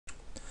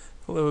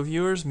Hello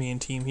viewers, me and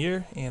team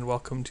here, and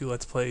welcome to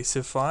Let's Play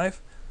Civ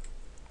 5.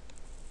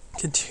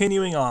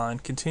 Continuing on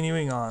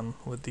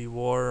with the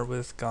war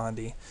with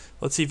Gandhi.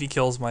 Let's see if he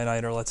kills my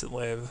knight or lets it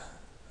live.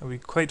 It would be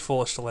quite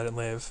foolish to let it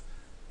live.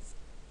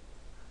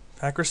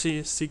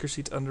 Accuracy,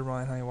 secrecy to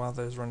undermine how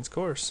Wildfires run its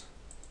course.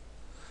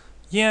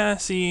 Yeah,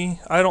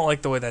 see, I don't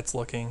like the way that's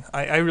looking.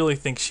 I really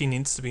think she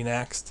needs to be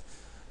next.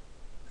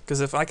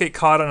 Because if I get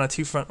caught on a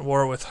two-front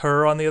war with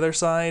her on the other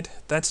side,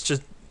 that's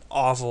just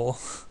awful.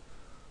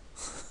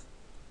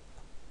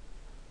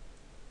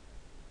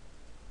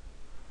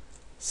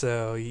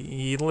 So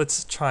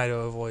let's try to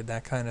avoid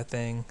that kind of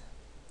thing.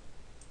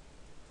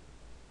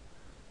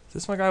 Is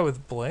this my guy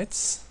with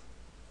Blitz?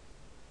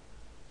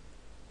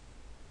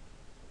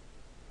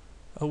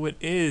 Oh, it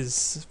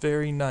is.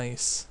 Very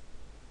nice.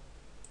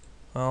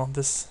 Well,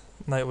 this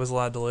knight was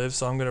allowed to live,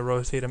 so I'm going to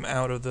rotate him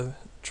out of the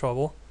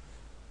trouble.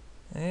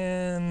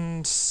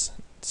 And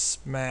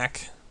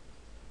smack.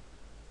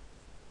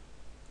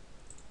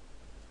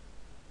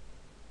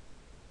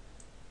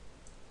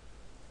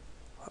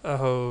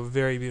 Oh,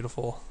 very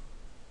beautiful.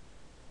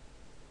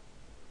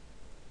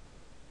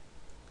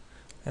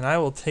 And I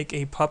will take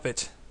a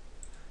puppet.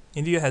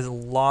 India has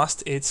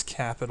lost its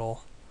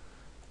capital.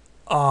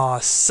 Ah,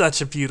 such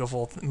a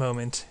beautiful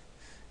moment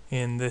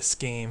in this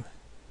game.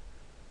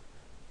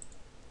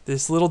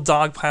 This little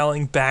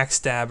dogpiling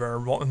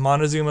backstabber,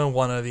 Montezuma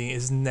wannabe,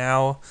 is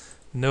now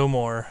no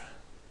more.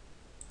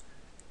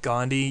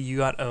 Gandhi, you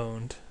got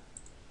owned.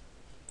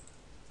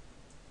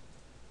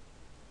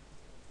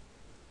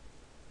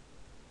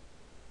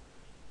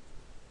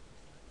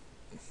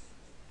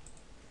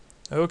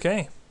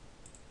 Okay.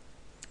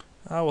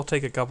 I will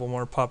take a couple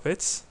more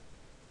puppets.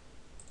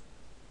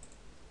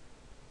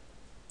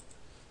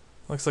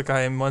 Looks like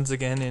I am once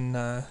again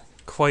in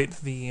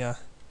quite the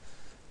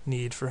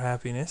need for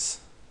happiness.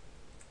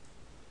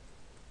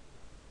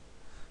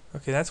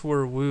 Okay, that's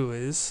where Wu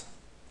is.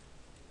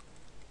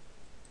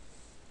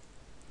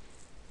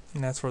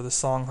 And that's where the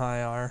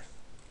Songhai are.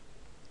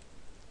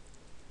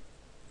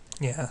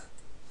 Yeah.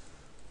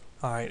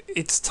 Alright,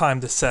 it's time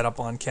to set up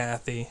on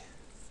Kathy.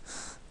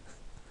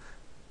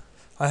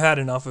 I had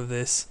enough of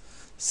this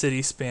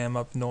city spam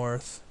up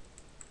north.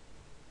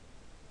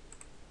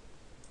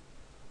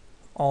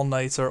 All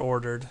knights are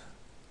ordered.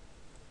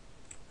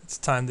 It's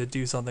time to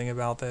do something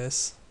about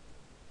this.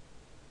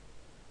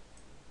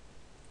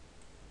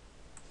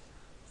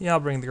 Yeah, I'll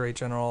bring the Great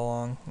General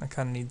along. I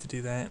kind of need to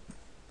do that.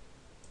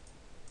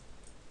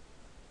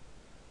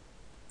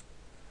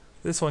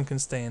 This one can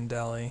stay in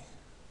Delhi.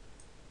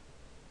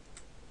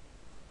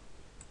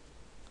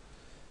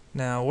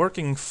 Now,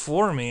 working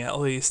for me, at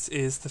least,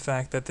 is the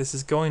fact that this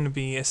is going to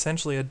be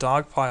essentially a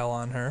dogpile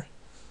on her.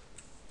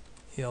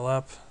 Heal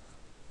up.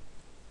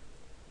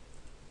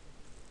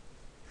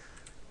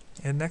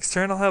 And next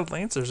turn I'll have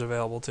Lancers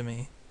available to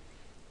me.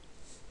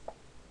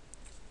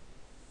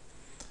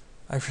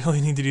 I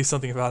really need to do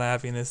something about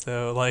happiness,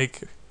 though.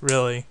 Like,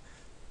 really.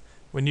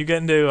 When you get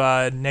into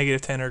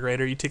 -10 or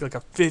greater, you take like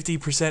a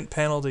 50%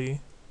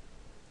 penalty.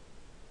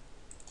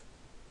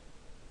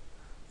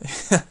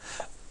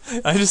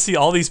 I just see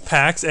all these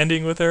packs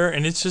ending with her,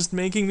 and it's just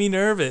making me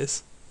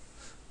nervous.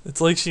 It's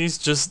like she's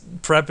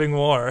just prepping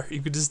war. You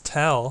could just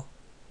tell.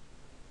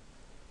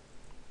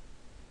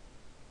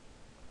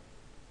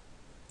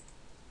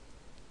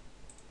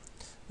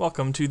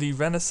 Welcome to the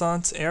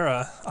Renaissance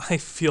era. I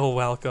feel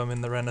welcome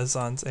in the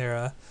Renaissance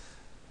era.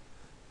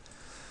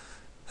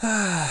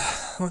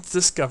 Let's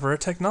discover a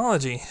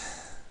technology.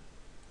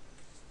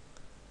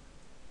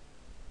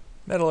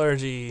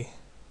 Metallurgy.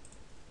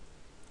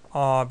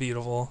 Aw,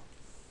 beautiful.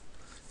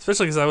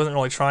 Especially because I wasn't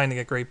really trying to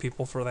get great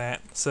people for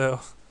that.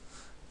 So,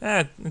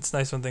 it's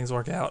nice when things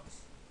work out.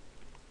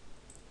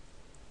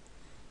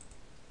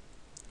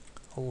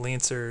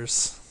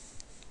 Lancers.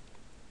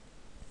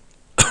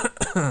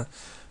 And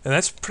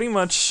that's pretty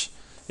much,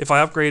 if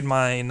I upgrade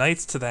my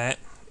knights to that,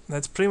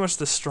 that's pretty much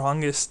the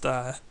strongest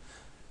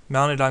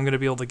mounted I'm going to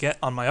be able to get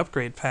on my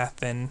upgrade path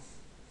then.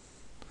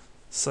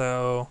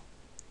 So,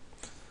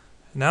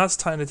 now it's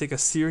time to take a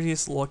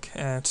serious look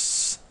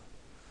at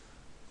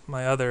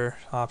my other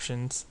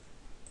options.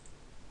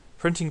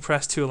 Printing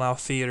press to allow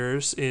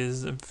theaters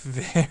is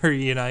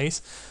very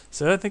nice,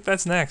 so I think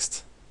that's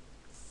next.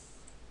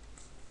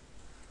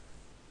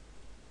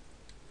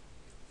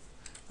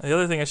 The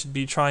other thing I should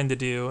be trying to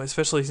do,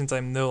 especially since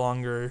I'm no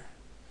longer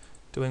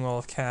doing well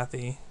with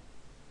Kathy,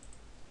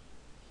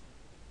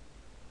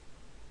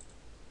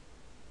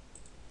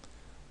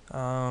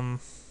 have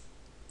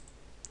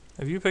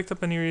you picked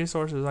up any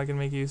resources I can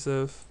make use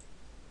of?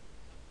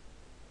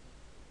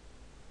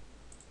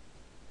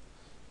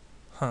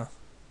 Huh.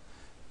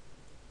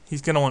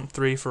 He's gonna want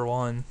 3 for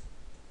 1.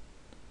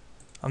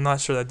 I'm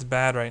not sure that's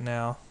bad right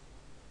now.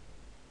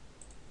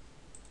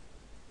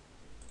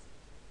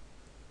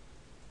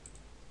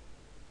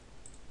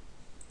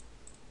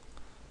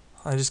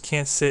 I just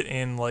can't sit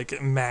in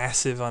like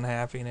massive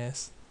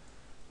unhappiness.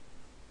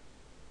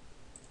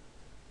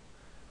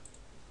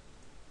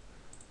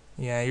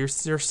 Yeah, you're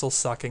still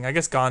sucking. I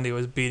guess Gandhi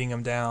was beating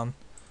him down.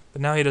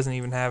 But now he doesn't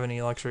even have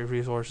any luxury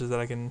resources that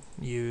I can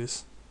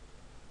use.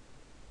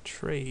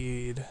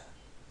 Trade.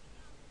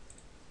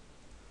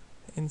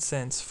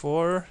 Incense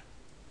for...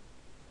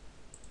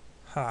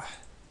 Ha.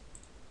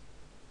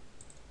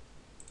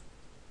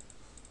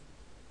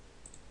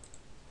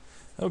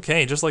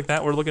 Okay, just like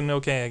that, we're looking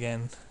okay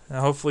again.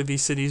 Now hopefully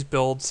these cities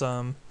build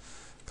some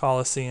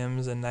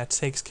Colosseums, and that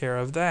takes care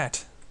of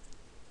that.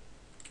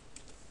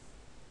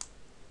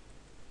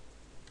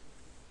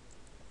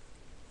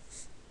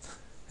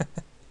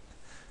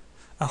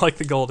 I like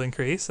the gold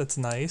increase, that's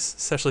nice,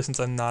 especially since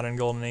I'm not in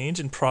Golden Age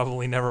and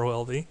probably never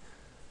will be.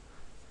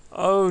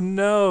 Oh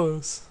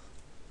no!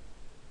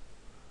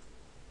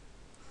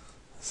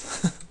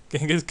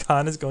 Genghis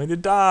Khan is going to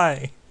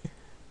die!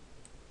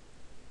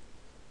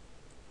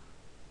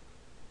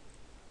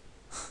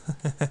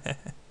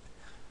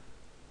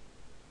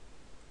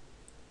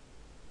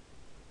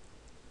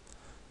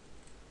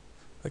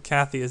 But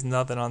Kathy is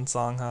nothing on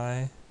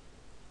Songhai.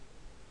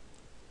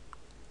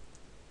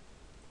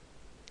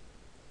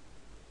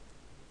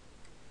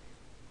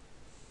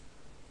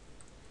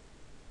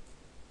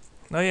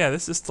 Oh yeah,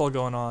 this is still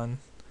going on. I'm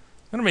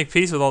gonna make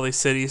peace with all these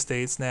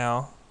city-states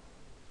now.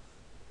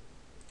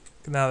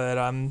 Now that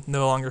I'm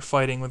no longer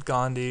fighting with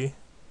Gandhi.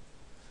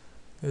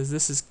 Because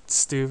this is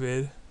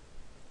stupid.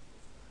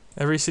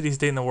 Every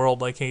city-state in the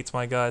world, like, hates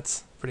my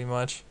guts, pretty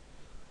much.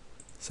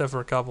 Except for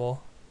a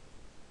couple.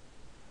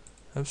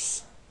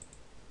 Oops.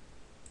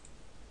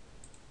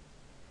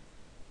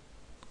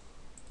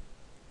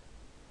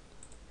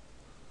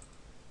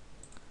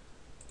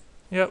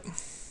 Yep.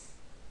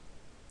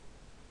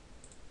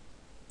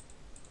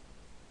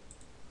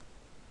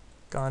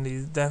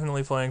 Gandhi's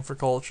definitely playing for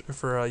culture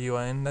for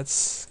UN.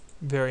 That's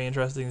very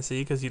interesting to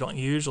see because you don't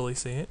usually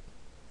see it.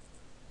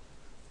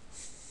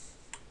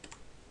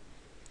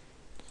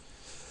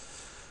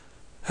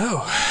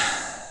 Oh,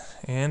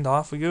 and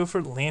off we go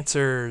for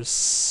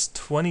Lancers.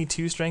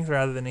 22 strength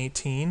rather than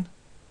 18.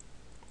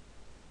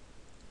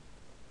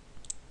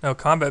 Oh,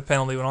 combat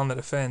penalty went on the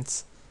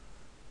defense.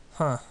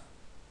 Huh.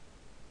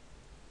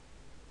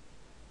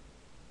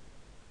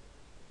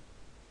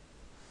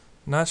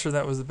 Not sure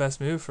that was the best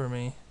move for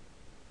me.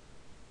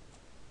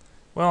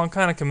 Well, I'm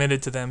kind of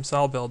committed to them, so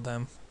I'll build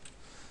them.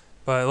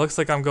 But it looks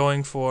like I'm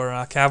going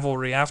for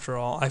cavalry after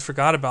all. I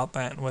forgot about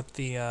that with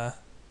the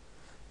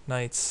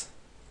knights.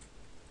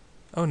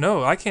 Oh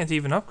no, I can't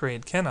even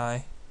upgrade, can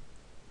I?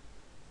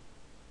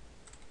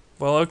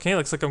 Well, okay,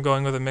 looks like I'm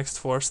going with a mixed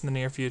force in the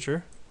near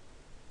future.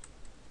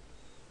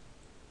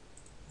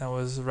 That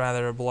was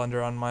rather a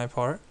blunder on my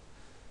part.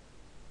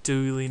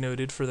 Duly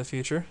noted for the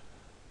future.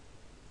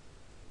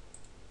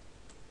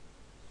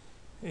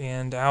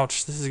 And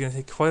ouch, this is going to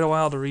take quite a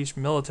while to reach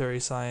military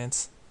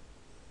science.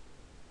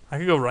 I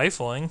could go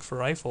rifling for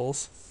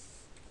rifles.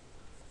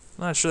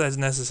 I'm not sure that's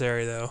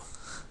necessary though.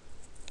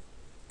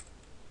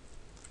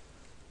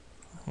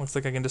 Looks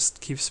like I can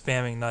just keep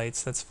spamming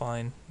knights, that's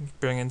fine.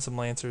 Bring in some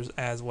lancers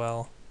as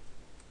well.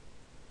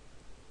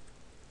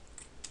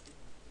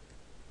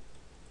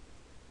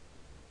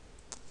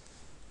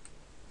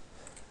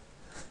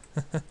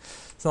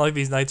 It's not like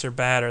these knights are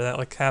bad or that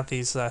like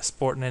Kathy's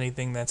sporting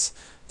anything that's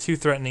too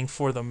threatening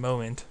for the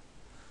moment.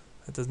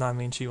 That does not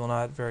mean she will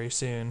not very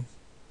soon.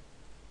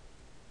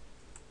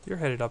 You're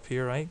headed up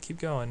here, right? Keep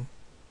going.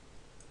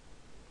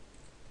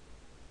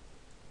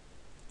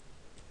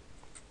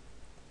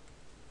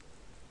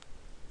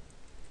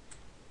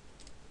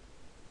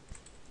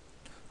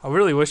 I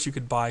really wish you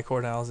could buy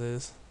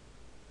courthouses.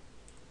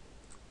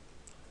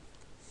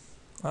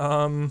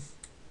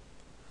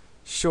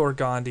 Sure,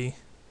 Gandhi.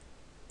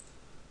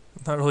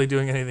 Not really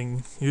doing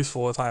anything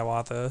useful with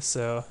Hiawatha,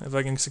 so if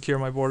I can secure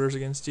my borders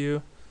against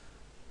you.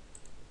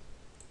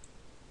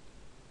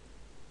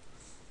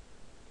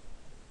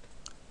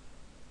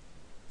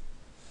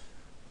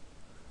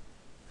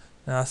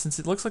 Now, since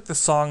it looks like the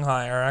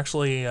Songhai are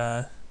actually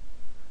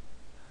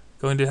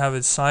going to have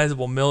a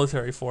sizable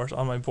military force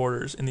on my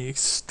borders in the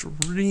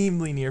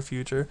extremely near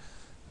future,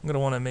 I'm going to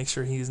want to make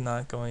sure he's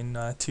not going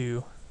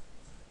too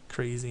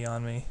crazy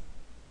on me.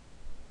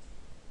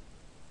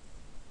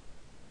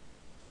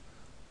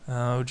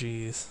 Oh,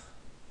 jeez.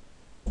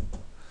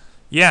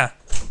 Yeah.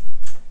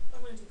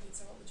 I'm gonna do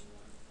pizza. What would you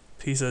want?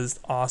 Pizza's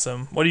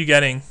awesome. What are you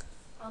getting?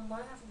 Mine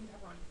have to be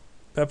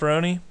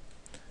pepperoni.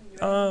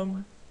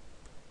 Pepperoni?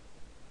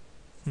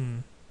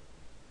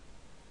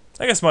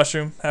 I guess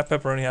mushroom. Half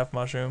pepperoni, half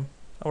mushroom.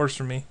 That works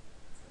for me.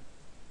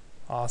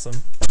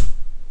 Awesome.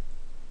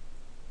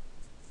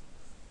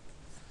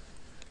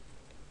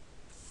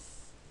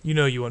 You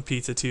know you want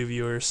pizza too,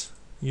 viewers.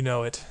 You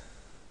know it.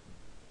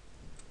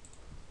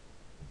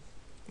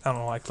 I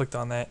don't know why I clicked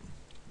on that.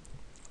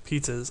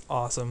 Pizza is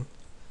awesome.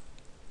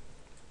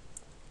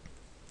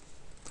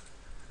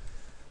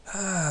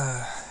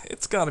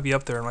 It's got to be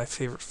up there in my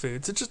favorite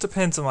foods. It just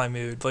depends on my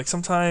mood. Like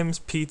sometimes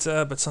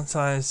pizza, but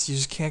sometimes you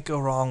just can't go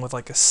wrong with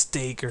like a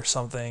steak or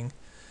something.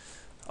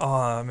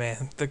 Oh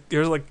man, there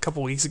was like a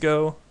couple weeks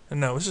ago.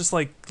 No, it was just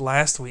like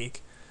last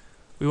week.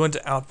 We went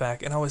to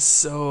Outback and I was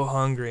so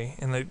hungry,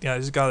 and I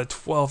just got a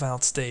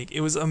 12-ounce steak. It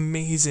was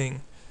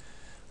amazing.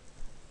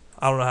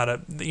 I don't know how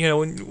to. You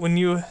know, when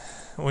you're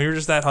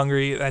just that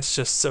hungry, that's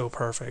just so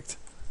perfect.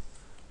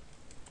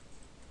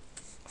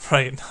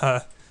 Right.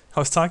 I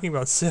was talking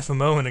about Sif a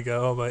moment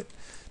ago, but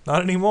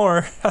not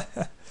anymore.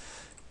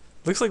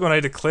 Looks like when I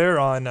declare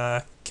on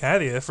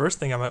Cadia, the first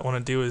thing I might want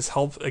to do is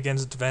help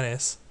against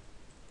Venice.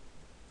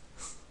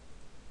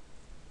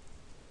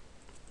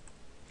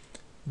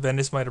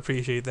 Venice might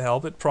appreciate the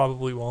help. It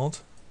probably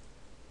won't.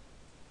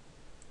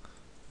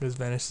 Because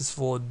Venice is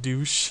full of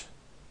douche.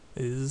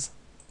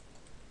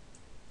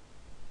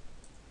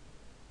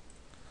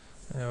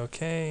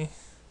 Okay.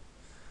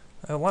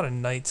 A lot of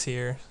knights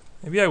here.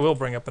 Maybe I will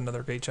bring up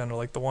another great general,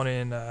 like the one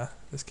in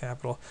this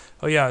capital.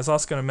 Oh yeah, I was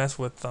also going to mess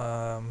with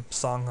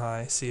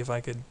Songhai, see if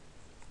I could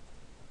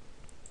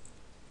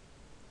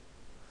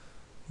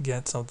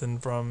get something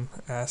from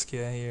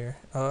Askia here.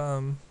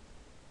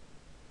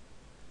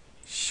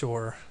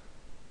 Sure.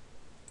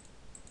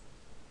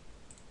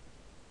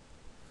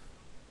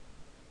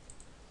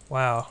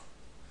 Wow.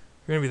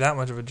 You're going to be that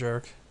much of a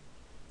jerk.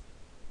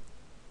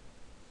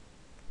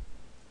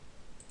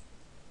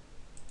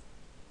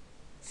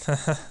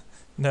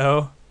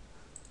 No.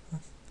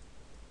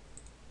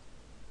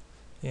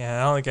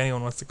 Yeah, I don't think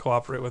anyone wants to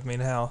cooperate with me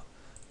now.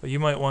 But you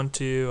might want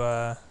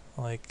to,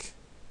 like,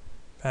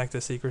 pact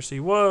the secrecy.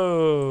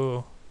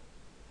 Whoa!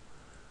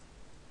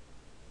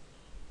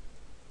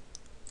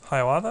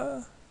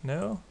 Hiawatha?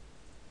 No?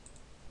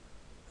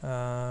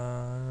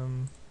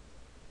 Pact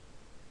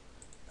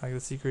the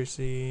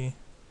secrecy.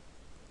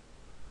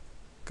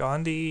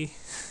 Gandhi?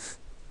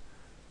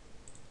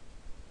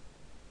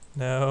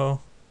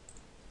 No.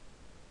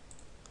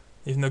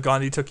 Even though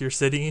Gandhi took your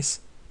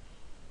cities?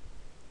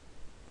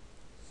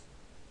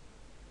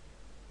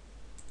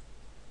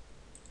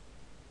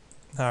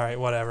 Alright,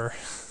 whatever.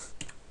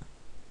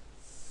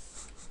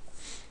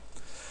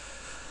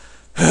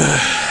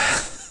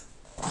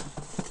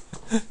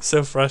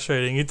 So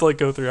frustrating. You'd like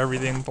go through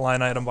everything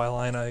line item by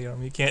line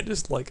item. You can't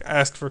just like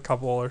ask for a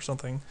couple or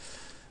something.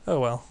 Oh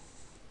well.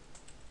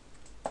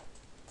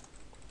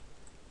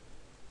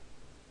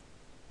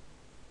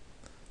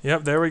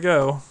 Yep, there we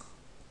go.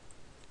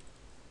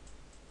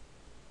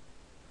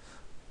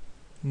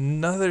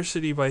 Another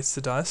city bites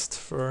the dust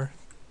for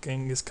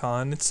Genghis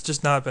Khan. It's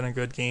just not been a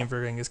good game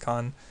for Genghis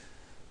Khan.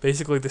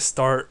 Basically, the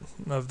start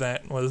of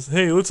that was,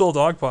 hey, let's all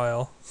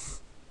dogpile.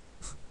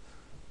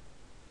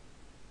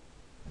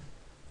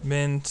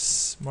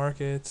 Mints,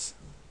 markets.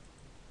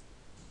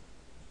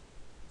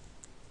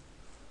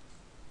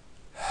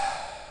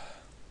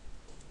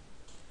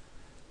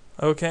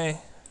 Okay.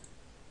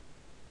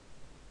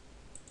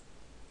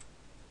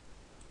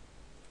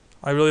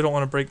 I really don't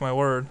want to break my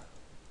word.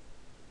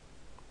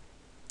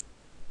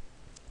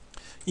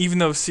 Even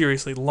though,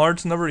 seriously,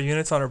 large number of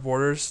units on her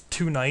borders,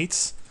 2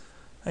 knights.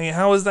 I mean,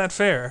 how is that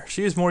fair?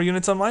 She has more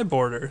units on my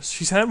borders.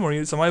 She's had more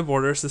units on my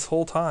borders this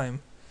whole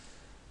time.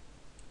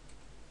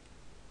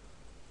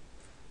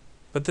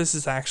 But this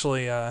is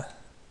actually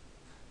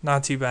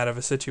not too bad of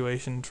a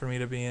situation for me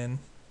to be in.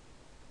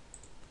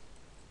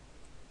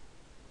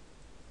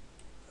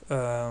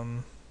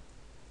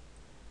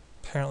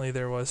 Apparently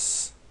there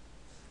was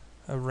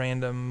a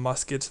random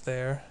musket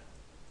there.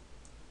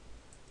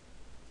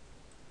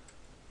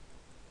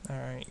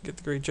 Alright, get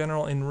the Great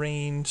General in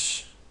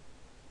range.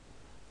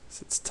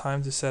 So it's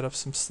time to set up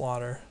some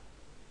slaughter.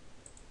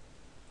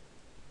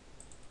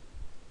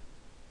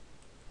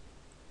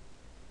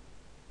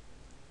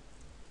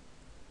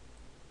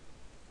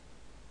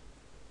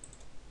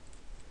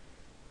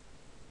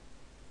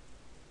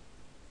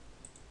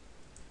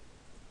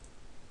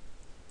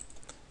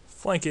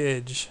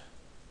 Flankage.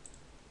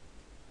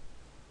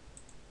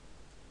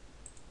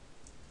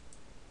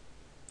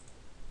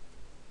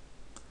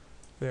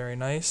 Very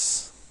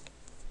nice.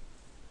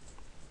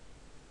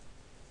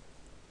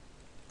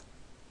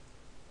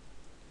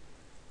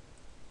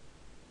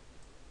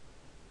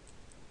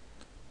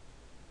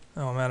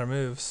 Oh, I'm out of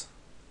moves.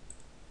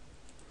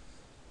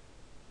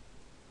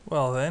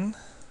 Well then.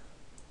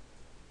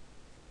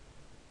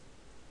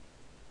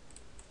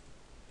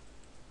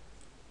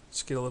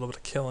 Just get a little bit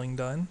of killing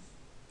done.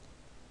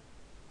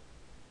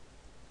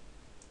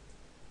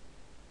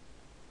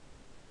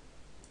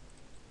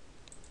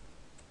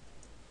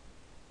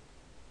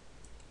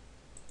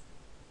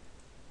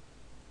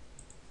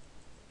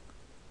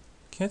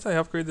 Can't I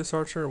upgrade this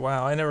archer?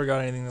 Wow, I never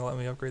got anything to let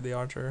me upgrade the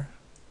archer.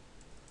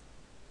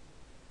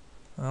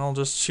 I'll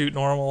just shoot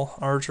normal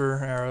archer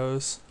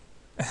arrows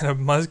and a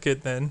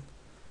musket then.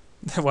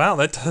 Wow,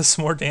 that does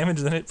more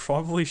damage than it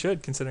probably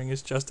should, considering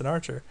it's just an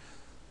archer.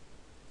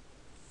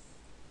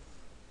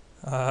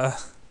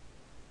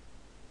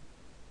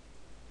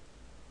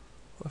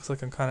 Looks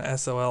like I'm kind of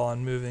SOL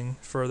on moving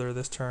further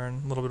this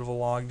turn. A little bit of a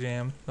log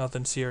jam,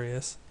 nothing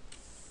serious.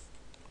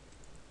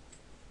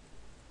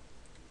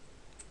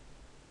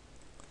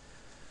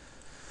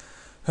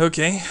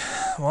 Okay,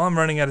 well I'm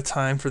running out of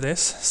time for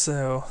this,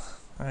 so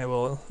I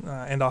will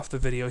end off the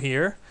video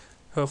here.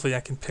 Hopefully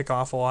I can pick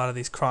off a lot of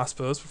these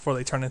crossbows before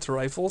they turn into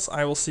rifles.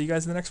 I will see you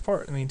guys in the next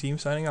part. I mean, team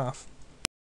signing off.